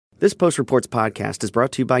This Post Reports podcast is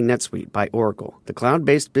brought to you by NetSuite by Oracle, the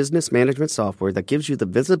cloud-based business management software that gives you the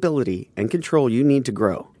visibility and control you need to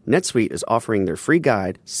grow. NetSuite is offering their free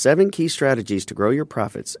guide, 7 Key Strategies to Grow Your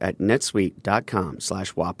Profits at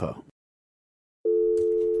netsuite.com/WAPO.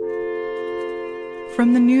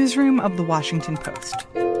 From the newsroom of The Washington Post.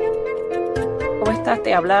 ¿Cómo estás?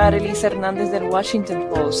 Te habla Arelise Hernández del Washington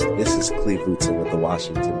Post. This is Cleve Rutzer with The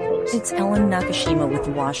Washington Post. It's Ellen Nakashima with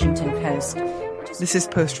The Washington Post. This is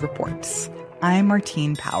Post Reports. I'm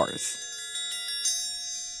Martine Powers.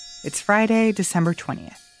 It's Friday, December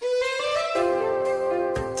 20th.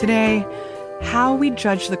 Today, how we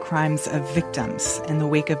judge the crimes of victims in the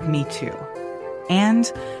wake of Me Too,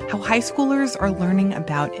 and how high schoolers are learning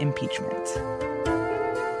about impeachment.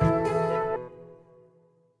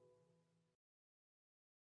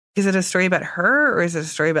 Is it a story about her, or is it a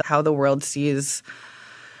story about how the world sees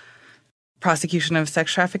prosecution of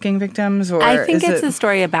sex trafficking victims? Or I think it's a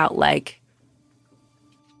story about, like,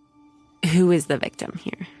 who is the victim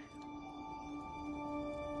here?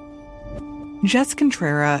 Jess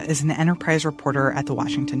Contrera is an enterprise reporter at The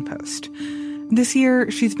Washington Post. This year,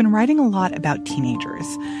 she's been writing a lot about teenagers,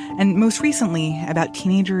 and most recently about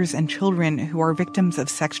teenagers and children who are victims of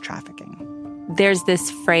sex trafficking. There's this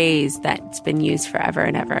phrase that's been used forever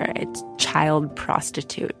and ever. It's child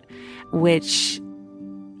prostitute, which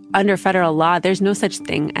under federal law, there's no such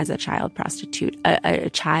thing as a child prostitute. A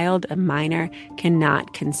child, a minor,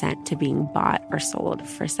 cannot consent to being bought or sold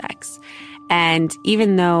for sex. And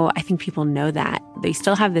even though I think people know that, they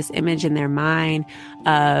still have this image in their mind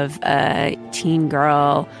of a teen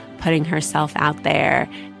girl putting herself out there.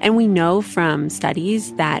 And we know from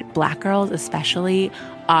studies that Black girls especially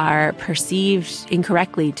are perceived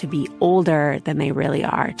incorrectly to be older than they really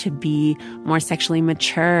are, to be more sexually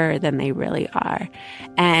mature than they really are.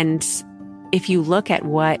 And if you look at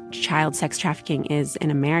what child sex trafficking is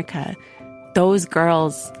in America, those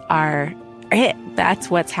girls are it. That's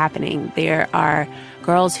what's happening. There are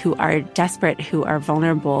girls who are desperate, who are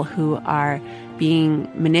vulnerable, who are being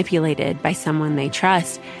manipulated by someone they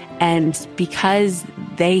trust. And because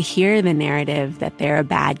they hear the narrative that they're a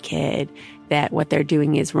bad kid, that what they're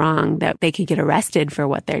doing is wrong, that they could get arrested for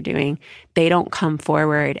what they're doing, they don't come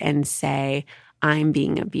forward and say, I'm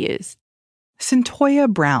being abused. Centoya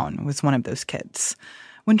Brown was one of those kids.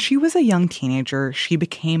 When she was a young teenager, she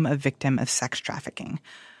became a victim of sex trafficking.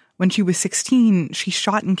 When she was 16, she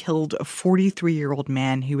shot and killed a 43-year-old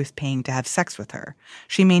man who was paying to have sex with her.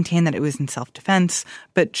 She maintained that it was in self-defense,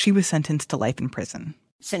 but she was sentenced to life in prison.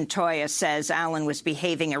 Centoya says Allen was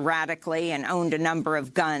behaving erratically and owned a number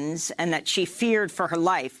of guns, and that she feared for her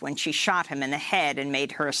life when she shot him in the head and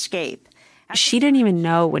made her escape. She didn't even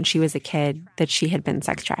know when she was a kid that she had been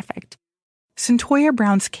sex trafficked. Centoya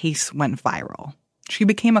Brown's case went viral. She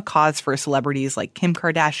became a cause for celebrities like Kim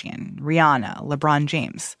Kardashian, Rihanna, LeBron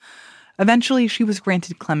James. Eventually, she was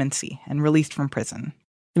granted clemency and released from prison.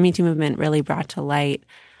 The Me Too movement really brought to light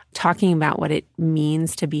talking about what it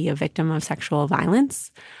means to be a victim of sexual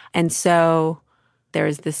violence. And so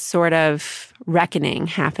there's this sort of reckoning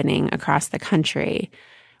happening across the country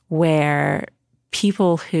where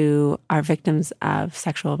people who are victims of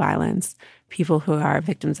sexual violence, people who are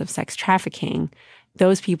victims of sex trafficking,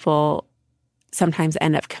 those people sometimes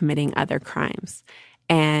end up committing other crimes.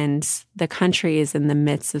 And the country is in the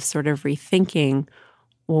midst of sort of rethinking,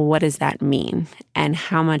 well, what does that mean? And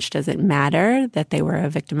how much does it matter that they were a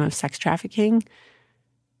victim of sex trafficking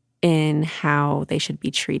in how they should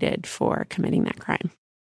be treated for committing that crime?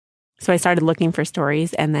 So I started looking for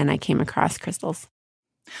stories, and then I came across Crystal's.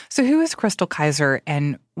 So who is Crystal Kaiser,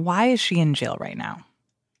 and why is she in jail right now?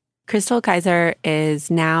 Crystal Kaiser is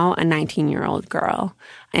now a 19-year-old girl,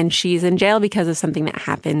 and she's in jail because of something that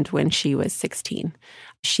happened when she was 16.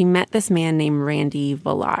 She met this man named Randy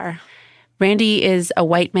Villar. Randy is a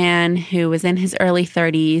white man who was in his early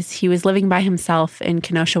 30s. He was living by himself in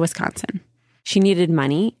Kenosha, Wisconsin. She needed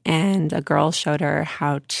money, and a girl showed her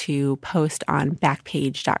how to post on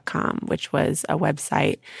Backpage.com, which was a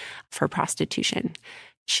website for prostitution.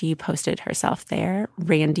 She posted herself there.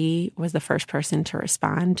 Randy was the first person to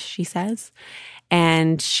respond, she says.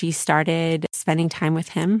 And she started spending time with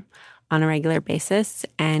him on a regular basis,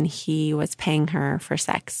 and he was paying her for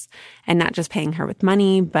sex. And not just paying her with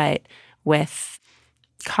money, but with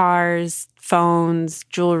cars, phones,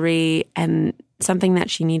 jewelry, and something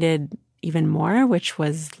that she needed even more, which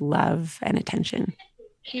was love and attention.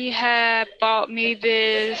 He had bought me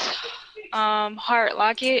this heart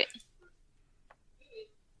locket.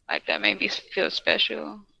 Like, that made me feel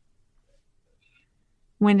special.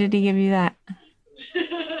 When did he give you that?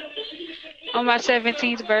 On my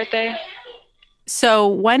 17th birthday. So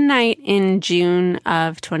one night in June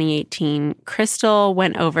of 2018, Crystal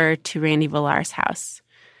went over to Randy Villar's house.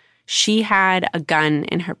 She had a gun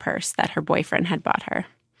in her purse that her boyfriend had bought her.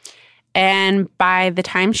 And by the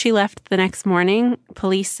time she left the next morning,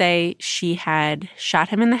 police say she had shot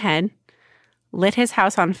him in the head, lit his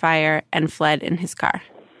house on fire, and fled in his car.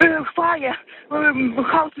 Fire!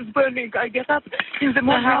 House is burning. I get up in the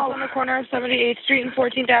morning. The house on the corner of 78th Street and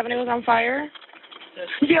 14th Avenue was on fire?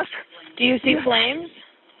 Yes. Do you see flames?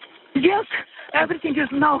 Yes. Everything is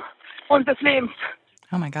now on the flames.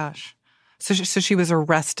 Oh, my gosh. So she was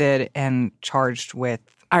arrested and charged with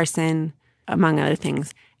arson, among other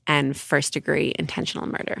things, and first-degree intentional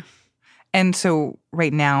murder. And so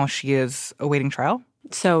right now she is awaiting trial?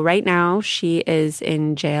 So right now she is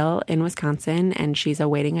in jail in Wisconsin, and she's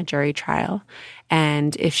awaiting a jury trial.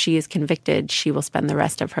 And if she is convicted, she will spend the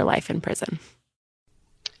rest of her life in prison.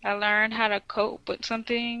 I learned how to cope with some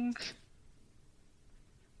things.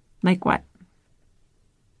 Like what?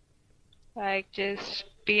 Like just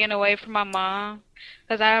being away from my mom,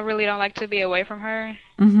 because I really don't like to be away from her.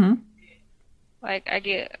 Mm-hmm. Like I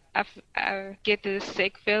get this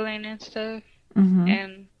sick feeling and stuff, mm-hmm.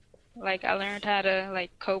 and like I learned how to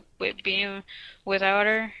like cope with being without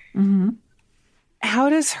her. Mm-hmm. How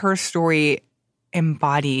does her story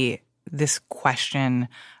embody this question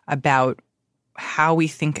about how we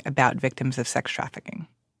think about victims of sex trafficking?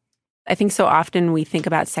 I think so often we think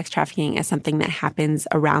about sex trafficking as something that happens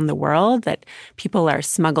around the world, that people are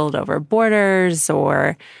smuggled over borders,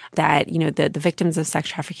 or that, you know, the victims of sex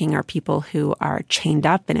trafficking are people who are chained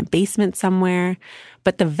up in a basement somewhere.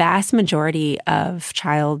 But the vast majority of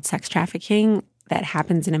child sex trafficking that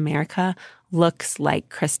happens in America looks like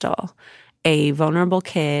Crystal, a vulnerable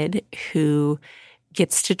kid who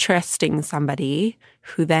gets to trusting somebody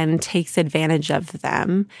who then takes advantage of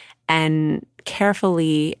them and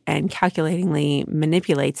carefully and calculatingly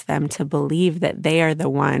manipulates them to believe that they are the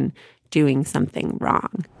one doing something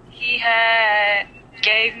wrong. He had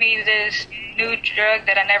gave me this new drug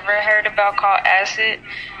that I never heard about called acid.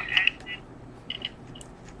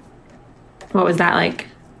 What was that like?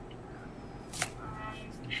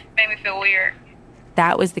 Made me feel weird.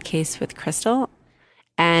 That was the case with Crystal.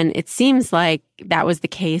 And it seems like that was the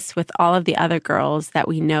case with all of the other girls that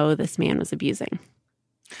we know this man was abusing.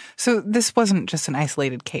 So this wasn't just an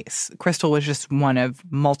isolated case. Crystal was just one of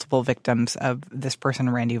multiple victims of this person,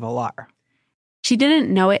 Randy Villar. She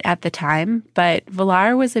didn't know it at the time, but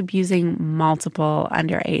Villar was abusing multiple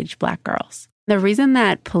underage Black girls. The reason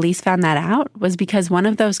that police found that out was because one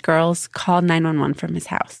of those girls called 911 from his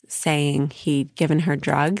house, saying he'd given her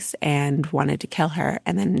drugs and wanted to kill her,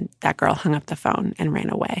 and then that girl hung up the phone and ran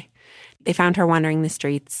away. They found her wandering the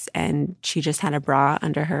streets, and she just had a bra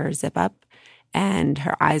under her zip-up, and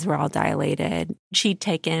her eyes were all dilated. She'd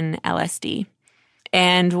taken LSD.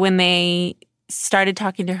 And when they started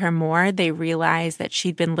talking to her more, they realized that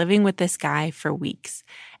she'd been living with this guy for weeks,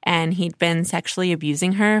 and he'd been sexually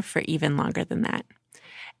abusing her for even longer than that.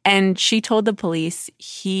 And she told the police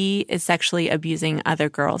he is sexually abusing other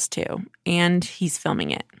girls too, and he's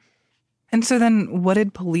filming it. And so then what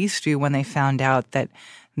did police do when they found out that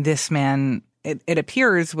this man, it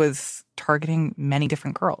appears, was targeting many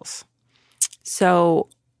different girls? So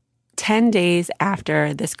 10 days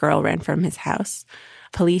after this girl ran from his house,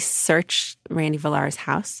 police searched Randy Villar's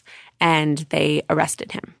house and they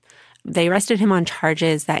arrested him. They arrested him on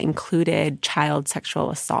charges that included child sexual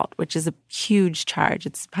assault, which is a huge charge.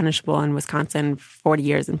 It's punishable in Wisconsin, 40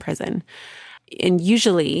 years in prison. And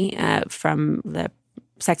usually from the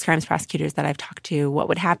sex crimes prosecutors that I've talked to, what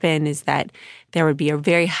would happen is that there would be a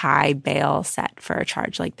very high bail set for a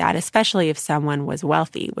charge like that, especially if someone was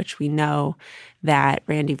wealthy, which we know that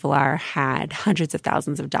Randy Villar had hundreds of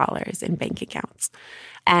thousands of dollars in bank accounts.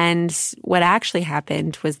 And what actually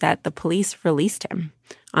happened was that the police released him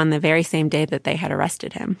on the very same day that they had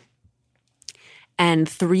arrested him. And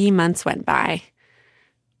 3 months went by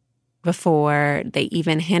before they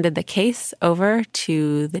even handed the case over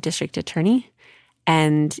to the district attorney.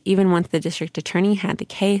 And even once the district attorney had the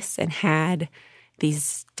case and had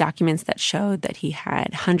these documents that showed that he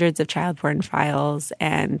had hundreds of child porn files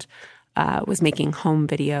and was making home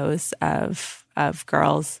videos of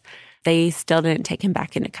girls, they still didn't take him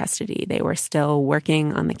back into custody. They were still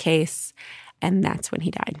working on the case, and that's when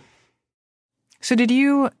he died. So did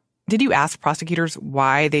you ask prosecutors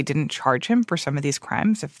why they didn't charge him for some of these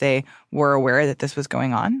crimes if they were aware that this was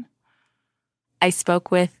going on? I spoke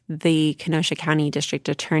with the Kenosha County District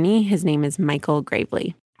Attorney. His name is Michael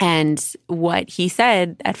Gravely. And what he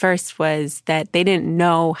said at first was that they didn't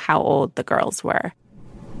know how old the girls were.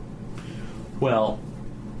 Well,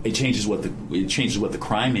 It changes what the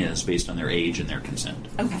crime is based on their age and their consent.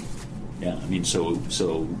 Okay. Yeah, I mean,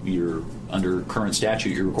 so you're under current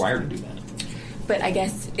statute, you're required to do that. But I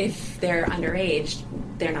guess if they're underage,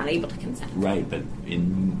 they're not able to consent. Right, but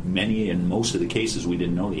in most of the cases, we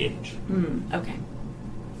didn't know the age. Okay.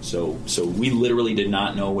 So we literally did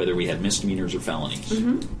not know whether we had misdemeanors or felonies.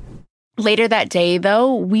 Mm-hmm. Later that day,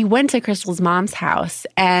 though, we went to Crystal's mom's house,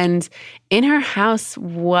 and in her house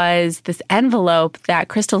was this envelope that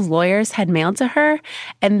Crystal's lawyers had mailed to her,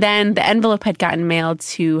 and then the envelope had gotten mailed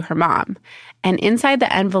to her mom. And inside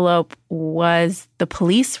the envelope was the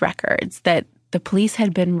police records that the police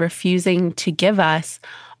had been refusing to give us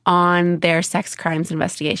on their sex crimes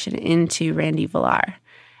investigation into Randy Villar.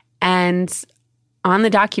 And on the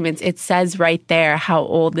documents, it says right there how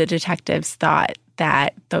old the detectives thought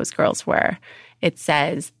that those girls were. It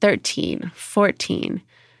says 13, 14.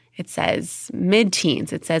 It says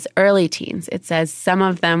mid-teens. It says early teens. It says some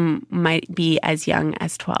of them might be as young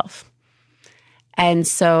as 12. And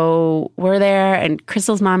so we're there, and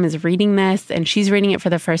Crystal's mom is reading this, and she's reading it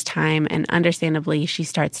for the first time, and understandably, she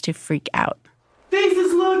starts to freak out. These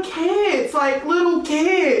is little kids, like little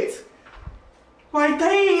kids. Like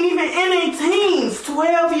they ain't even in their teens,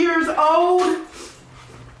 12 years old.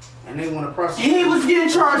 And they want to prosecute. He was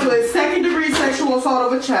getting charged with second-degree sexual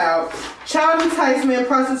assault of a child, child enticement,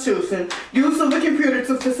 prostitution, use of a computer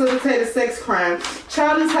to facilitate a sex crime,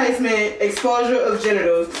 child enticement, exposure of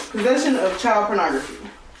genitals, possession of child pornography.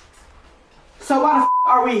 So why the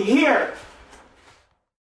are we here?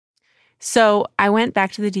 So I went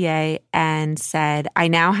back to the DA and said, I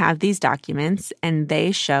now have these documents, and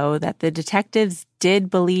they show that the detectives did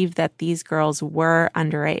believe that these girls were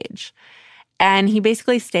underage. And he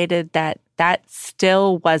basically stated that that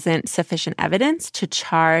still wasn't sufficient evidence to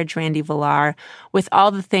charge Randy Villar with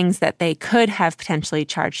all the things that they could have potentially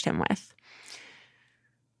charged him with.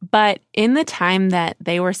 But in the time that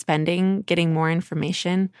they were spending getting more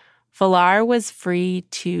information, Villar was free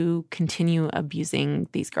to continue abusing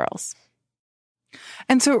these girls.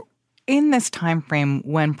 And so in this time frame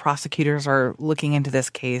when prosecutors are looking into this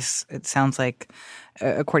case, it sounds like,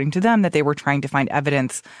 according to them, that they were trying to find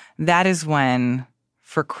evidence. That is when,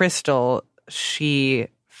 for Crystal, she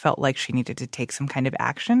felt like she needed to take some kind of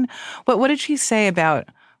action. But what did she say about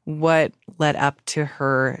what led up to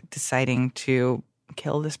her deciding to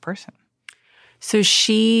kill this person? So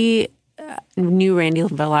she knew Randy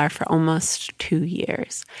Villar for almost 2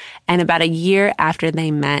 years. And about a year after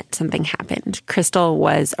they met, something happened. Crystal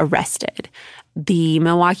was arrested. The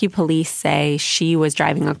Milwaukee police say she was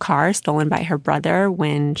driving a car stolen by her brother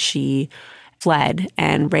when she fled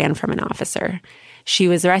and ran from an officer. She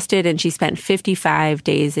was arrested and she spent 55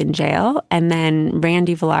 days in jail, and then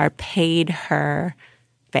Randy Villar paid her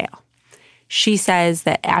bail. She says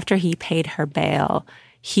that after he paid her bail,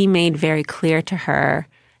 he made very clear to her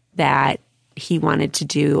that he wanted to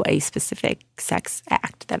do a specific sex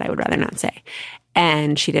act that I would rather not say.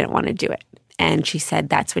 And she didn't want to do it. And she said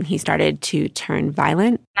that's when he started to turn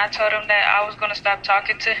violent. I told him that I was going to stop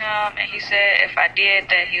talking to him, and he said if I did,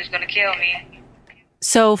 that he was going to kill me.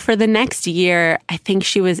 So for the next year, I think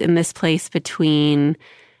she was in this place between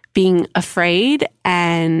being afraid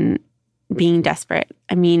and being desperate.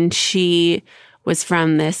 I mean, she was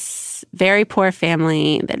from this very poor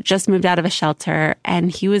family that just moved out of a shelter, and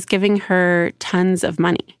he was giving her tons of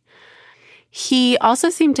money. He also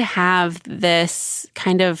seemed to have this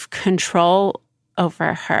kind of control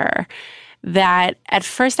over her that at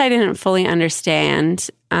first I didn't fully understand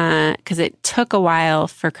because it took a while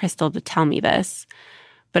for Crystal to tell me this.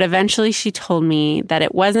 But eventually she told me that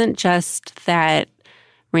it wasn't just that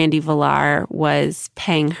Randy Villar was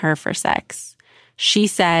paying her for sex. She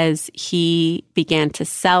says he began to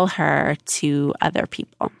sell her to other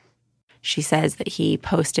people. She says that he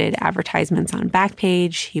posted advertisements on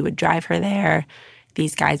Backpage. He would drive her there.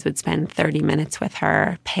 These guys would spend 30 minutes with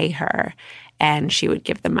her, pay her, and she would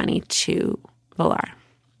give the money to Villar.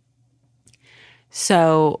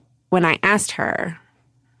 So when I asked her,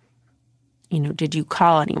 did you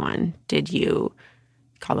call anyone? Did you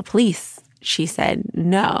call the police? She said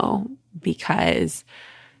no, because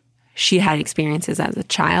she had experiences as a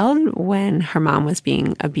child when her mom was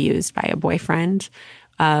being abused by a boyfriend,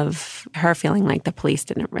 of her feeling like the police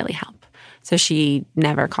didn't really help. So she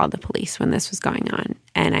never called the police when this was going on.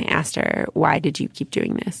 And I asked her, why did you keep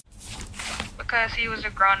doing this? Because he was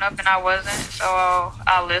a grown-up and I wasn't, so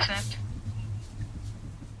I listened.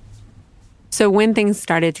 So when things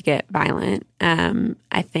started to get violent,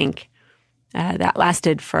 I think that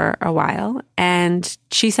lasted for a while. And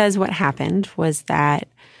she says what happened was that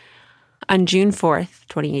on June 4th,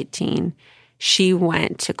 2018, she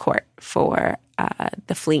went to court for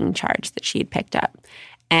the fleeing charge that she had picked up.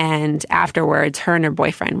 And afterwards, her and her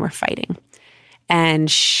boyfriend were fighting.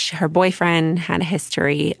 And her boyfriend had a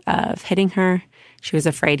history of hitting her. She was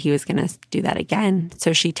afraid he was going to do that again.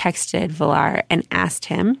 So she texted Villar and asked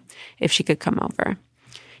him if she could come over.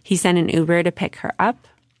 He sent an Uber to pick her up.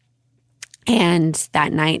 And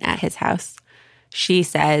that night at his house, she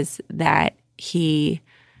says that he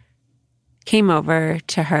came over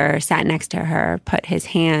to her, sat next to her, put his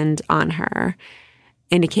hand on her,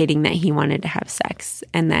 indicating that he wanted to have sex,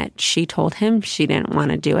 and that she told him she didn't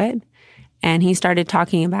want to do it. And he started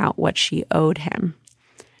talking about what she owed him.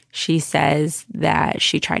 She says that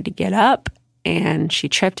she tried to get up and she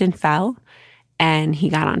tripped and fell, and he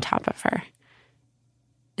got on top of her.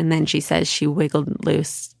 And then she says she wiggled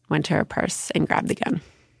loose, went to her purse, and grabbed the gun.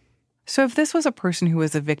 So if this was a person who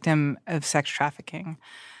was a victim of sex trafficking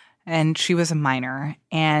and she was a minor,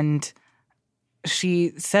 and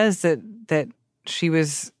she says that she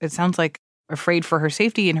was, it sounds like, afraid for her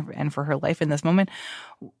safety and for her life in this moment,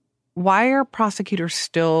 why are prosecutors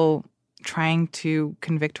still trying to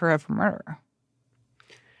convict her of murder?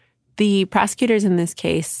 The prosecutors in this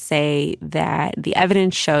case say that the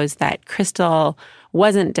evidence shows that Crystal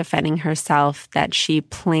wasn't defending herself, that she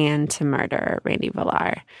planned to murder Randy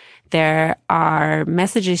Villar. There are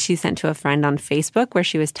messages she sent to a friend on Facebook where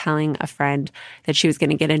she was telling a friend that she was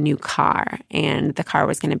going to get a new car, and the car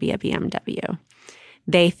was going to be a BMW.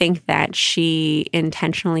 They think that she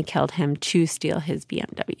intentionally killed him to steal his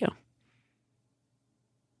BMW.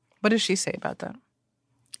 What does she say about that?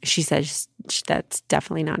 She says that's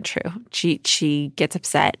definitely not true. She gets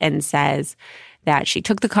upset and says that she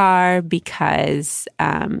took the car because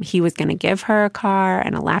he was going to give her a car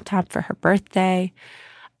and a laptop for her birthday.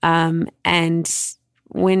 And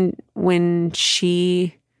when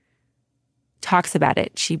she talks about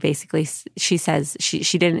it, she says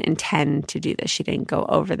she didn't intend to do this. She didn't go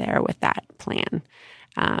over there with that plan.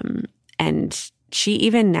 And she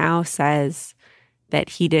even now says that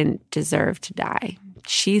he didn't deserve to die.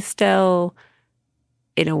 She still,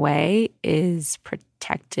 in a way, is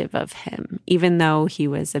protective of him, even though he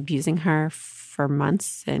was abusing her for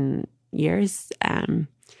months and years.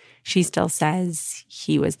 She still says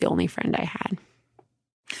he was the only friend I had.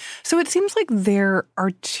 So it seems like there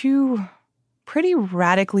are two pretty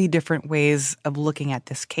radically different ways of looking at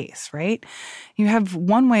this case, right? You have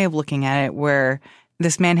one way of looking at it where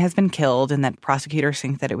this man has been killed and that prosecutors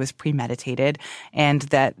think that it was premeditated and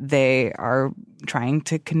that they are trying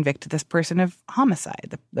to convict this person of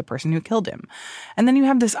homicide, the person who killed him. And then you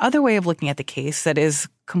have this other way of looking at the case that is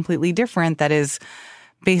completely different, that is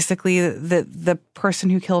basically the person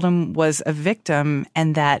who killed him was a victim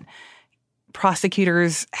and that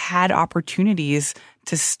prosecutors had opportunities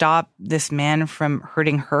to stop this man from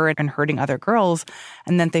hurting her and hurting other girls,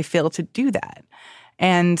 and that they failed to do that.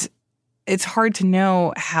 And it's hard to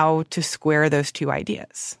know how to square those two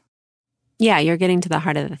ideas. Yeah, you're getting to the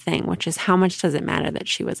heart of the thing, which is how much does it matter that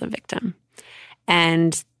she was a victim?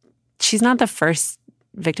 And she's not the first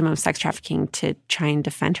victim of sex trafficking to try and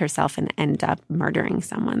defend herself and end up murdering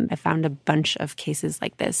someone. I found a bunch of cases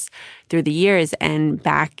like this through the years. And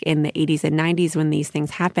back in the 80s and 90s when these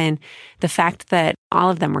things happened, the fact that all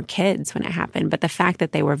of them were kids when it happened, but the fact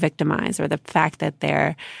that they were victimized or the fact that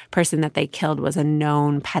their person that they killed was a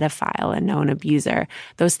known pedophile, a known abuser,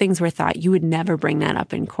 those things were thought you would never bring that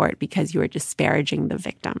up in court because you were disparaging the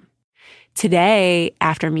victim. Today,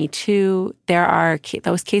 after Me Too,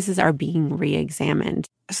 those cases are being re-examined.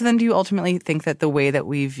 So then do you ultimately think that the way that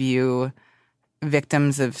we view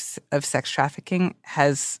victims of sex trafficking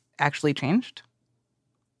has actually changed?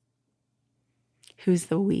 Who's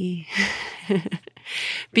the we?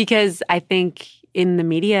 Because I think in the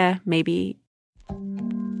media, maybe.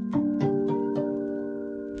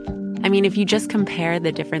 I mean, if you just compare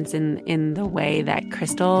the difference in the way that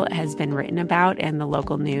Crystal has been written about and the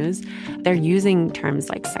local news, they're using terms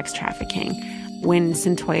like sex trafficking. When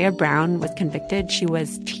Contrera Brown was convicted, she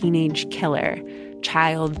was teenage killer,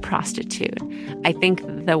 child prostitute. I think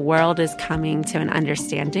the world is coming to an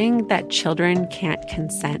understanding that children can't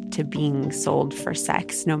consent to being sold for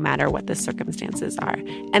sex, no matter what the circumstances are.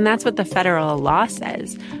 And that's what the federal law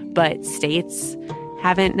says. But states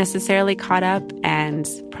haven't necessarily caught up, and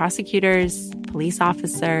prosecutors, police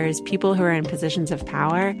officers, people who are in positions of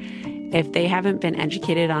power, if they haven't been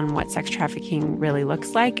educated on what sex trafficking really looks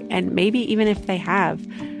like, and maybe even if they have,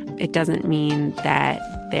 it doesn't mean that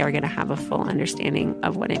they are going to have a full understanding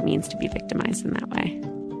of what it means to be victimized in that way.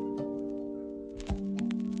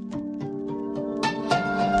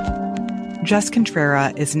 Jess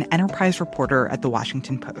Contrera is an enterprise reporter at The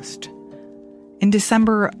Washington Post. In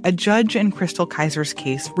December, a judge in Crystal Kaiser's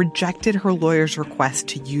case rejected her lawyer's request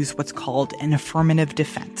to use what's called an affirmative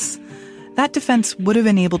defense. That defense would have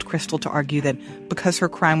enabled Crystal to argue that because her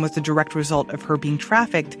crime was the direct result of her being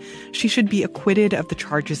trafficked, she should be acquitted of the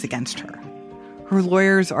charges against her. Her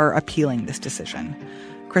lawyers are appealing this decision.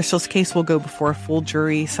 Crystal's case will go before a full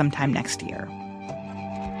jury sometime next year.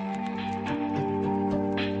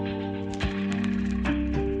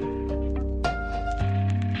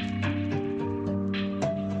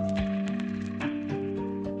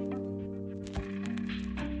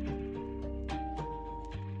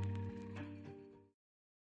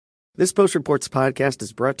 This Post Reports podcast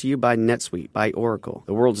is brought to you by NetSuite by Oracle,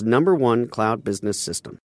 the world's #1 cloud business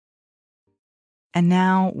system. And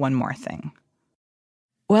now, one more thing.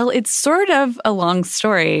 Well, it's sort of a long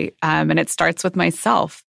story, and it starts with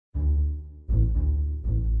myself.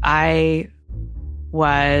 I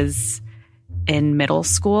was in middle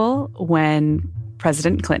school when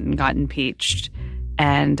President Clinton got impeached,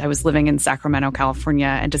 and I was living in Sacramento, California,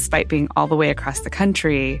 and despite being all the way across the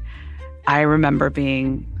country, I remember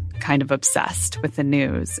being kind of obsessed with the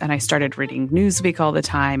news, and I started reading Newsweek all the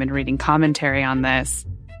time and reading commentary on this.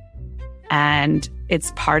 And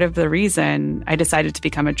it's part of the reason I decided to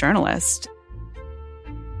become a journalist.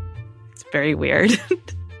 It's very weird.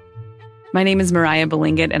 My name is Moriah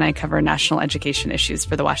Balingit, and I cover national education issues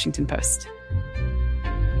for The Washington Post.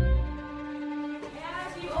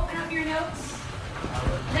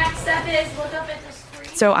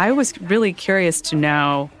 So I was really curious to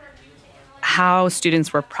know how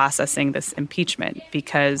students were processing this impeachment,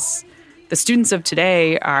 because the students of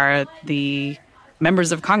today are the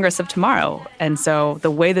members of Congress of tomorrow. And so the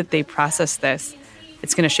way that they process this,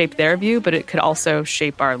 it's going to shape their view, but it could also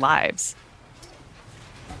shape our lives.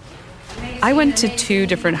 I went to 2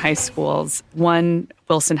 different high schools, one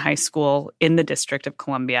Wilson High School in the District of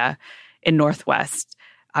Columbia in Northwest.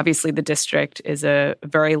 Obviously, the district is a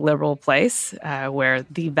very liberal place where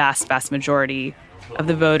the vast majority of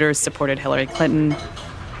the voters supported Hillary Clinton.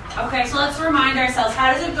 Okay, so let's remind ourselves,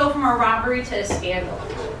 how does it go from a robbery to a scandal?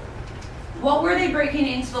 What were they breaking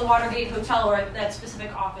into the Watergate Hotel or that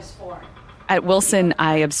specific office for? At Wilson,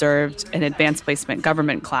 I observed an advanced placement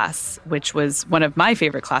government class, which was one of my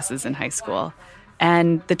favorite classes in high school.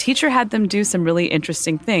 And the teacher had them do some really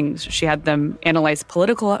interesting things. She had them analyze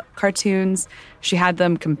political cartoons. She had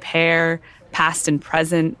them compare past and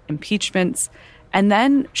present impeachments. And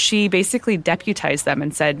then she basically deputized them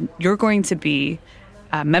and said, you're going to be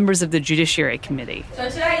members of the Judiciary Committee. So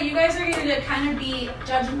today, you guys are going to kind of be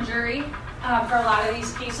judge and jury for a lot of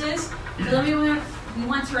these cases. So then we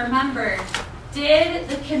want to remember, did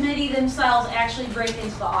the committee themselves actually break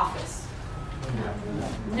into the office?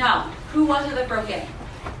 No. Who was it that broke in?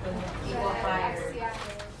 People hired.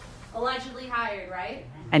 Allegedly hired, right?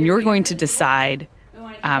 And you're going to decide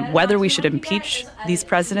whether we should impeach these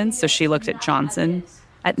presidents. So she looked at Johnson,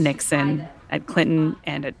 at Nixon, at Clinton,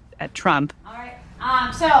 and at Trump. All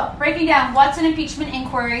right. So breaking down, what's an impeachment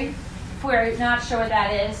inquiry? If we're not sure what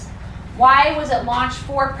that is. Why was it launched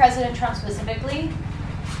for President Trump specifically?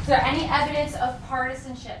 Is there any evidence of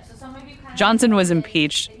partisanship? So some of you Johnson was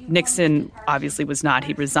impeached. Nixon obviously was not.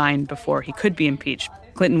 He resigned before he could be impeached.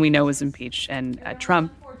 Clinton, we know, was impeached. And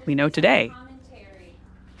Trump, we know today.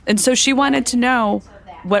 And so she wanted to know,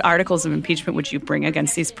 what articles of impeachment would you bring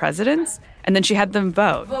against these presidents? And then she had them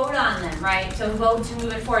vote. Vote on them, right? So vote to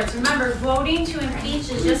move it forward. So remember, voting to impeach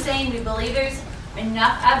is just saying we believe there's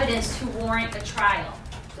enough evidence to warrant a trial.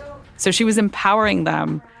 So she was empowering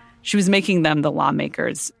them. She was making them the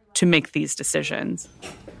lawmakers to make these decisions.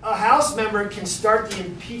 A House member can start the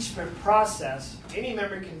impeachment process. Any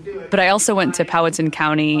member can do it. But I also went to Powhatan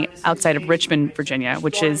County outside of Richmond, Virginia,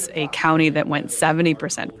 which is a county that went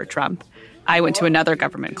 70% for Trump. I went to another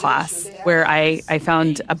government class where I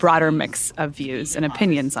found a broader mix of views and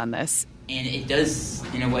opinions on this. And it does,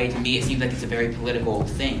 in a way, to me, it seems like it's a very political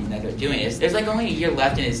thing that they're doing. There's like only a year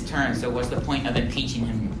left in his term, so what's the point of impeaching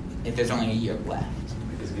him if there's only a year left?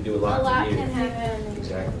 Because we do a lot can happen.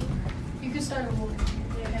 Exactly. You could start a war.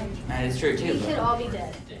 That is true, too. We could all be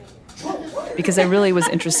dead. Because I really was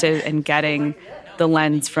interested in getting the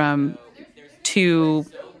lens from 2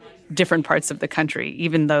 different parts of the country.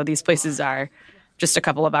 Even though these places are just a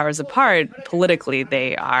couple of hours apart, politically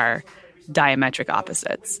they are diametric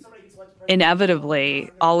opposites. Inevitably,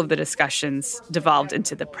 all of the discussions devolved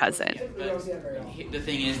into the present. The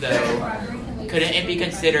thing is, though, couldn't it be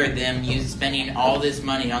considered them spending all this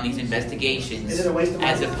money on these investigations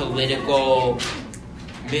as a political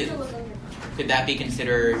move? Could that be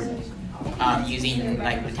considered using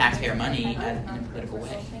like the taxpayer money in a political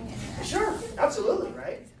way? Sure, absolutely,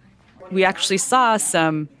 right? We actually saw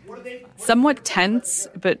some somewhat tense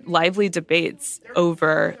but lively debates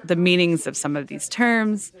over the meanings of some of these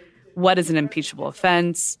terms, what is an impeachable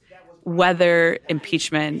offense, whether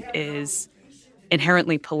impeachment is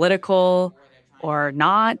inherently political or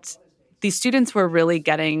not. These students were really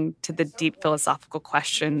getting to the deep philosophical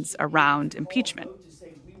questions around impeachment.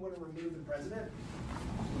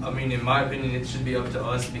 I mean, in my opinion, it should be up to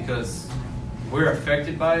us because we're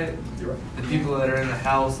affected by it. The people that are in the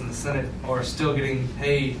House and the Senate are still getting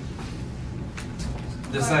paid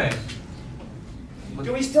the same.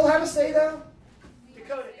 Do we still have a say, though?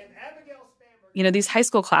 You know, these high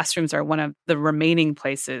school classrooms are one of the remaining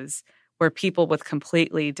places where people with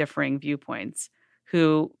completely differing viewpoints,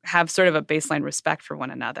 who have sort of a baseline respect for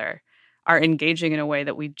one another, are engaging in a way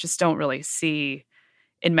that we just don't really see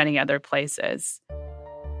in many other places.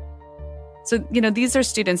 So, you know, these are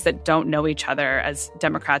students that don't know each other as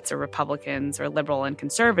Democrats or Republicans or liberal and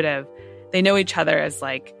conservative. They know each other as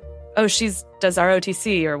like, oh, she does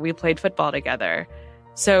ROTC or we played football together.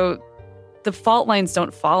 So the fault lines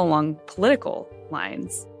don't fall along political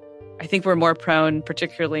lines. I think we're more prone,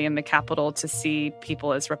 particularly in the Capitol, to see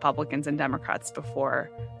people as Republicans and Democrats before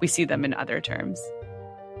we see them in other terms.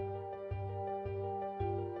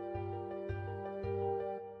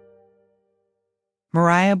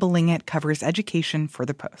 Moriah Balingit covers education for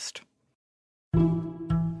The Post.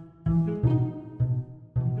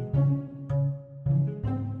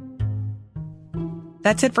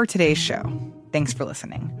 That's it for today's show. Thanks for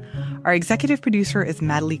listening. Our executive producer is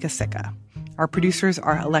Madalika Sikka. Our producers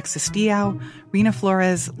are Alexis Diao, Rena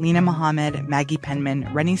Flores, Lena Mohammed, Maggie Penman,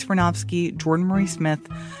 Rennie Sверnovsky, Jordan Murray Smith,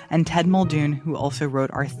 and Ted Muldoon, who also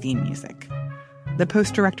wrote our theme music. The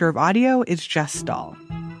Post director of audio is Jess Stahl.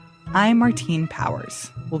 I'm Martine Powers.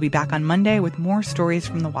 We'll be back on Monday with more stories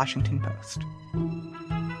from the Washington Post.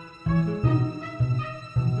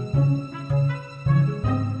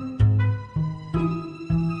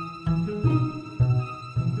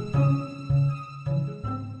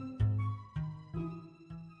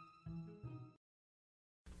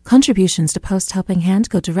 Contributions to Post Helping Hand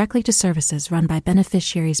go directly to services run by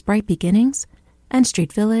beneficiaries Bright Beginnings and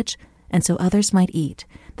Street Village, and So Others Might Eat,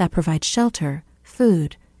 that provide shelter,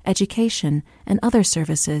 food, education, and other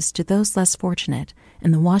services to those less fortunate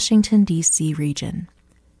in the Washington, D.C. region.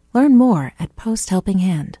 Learn more at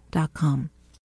posthelpinghand.com.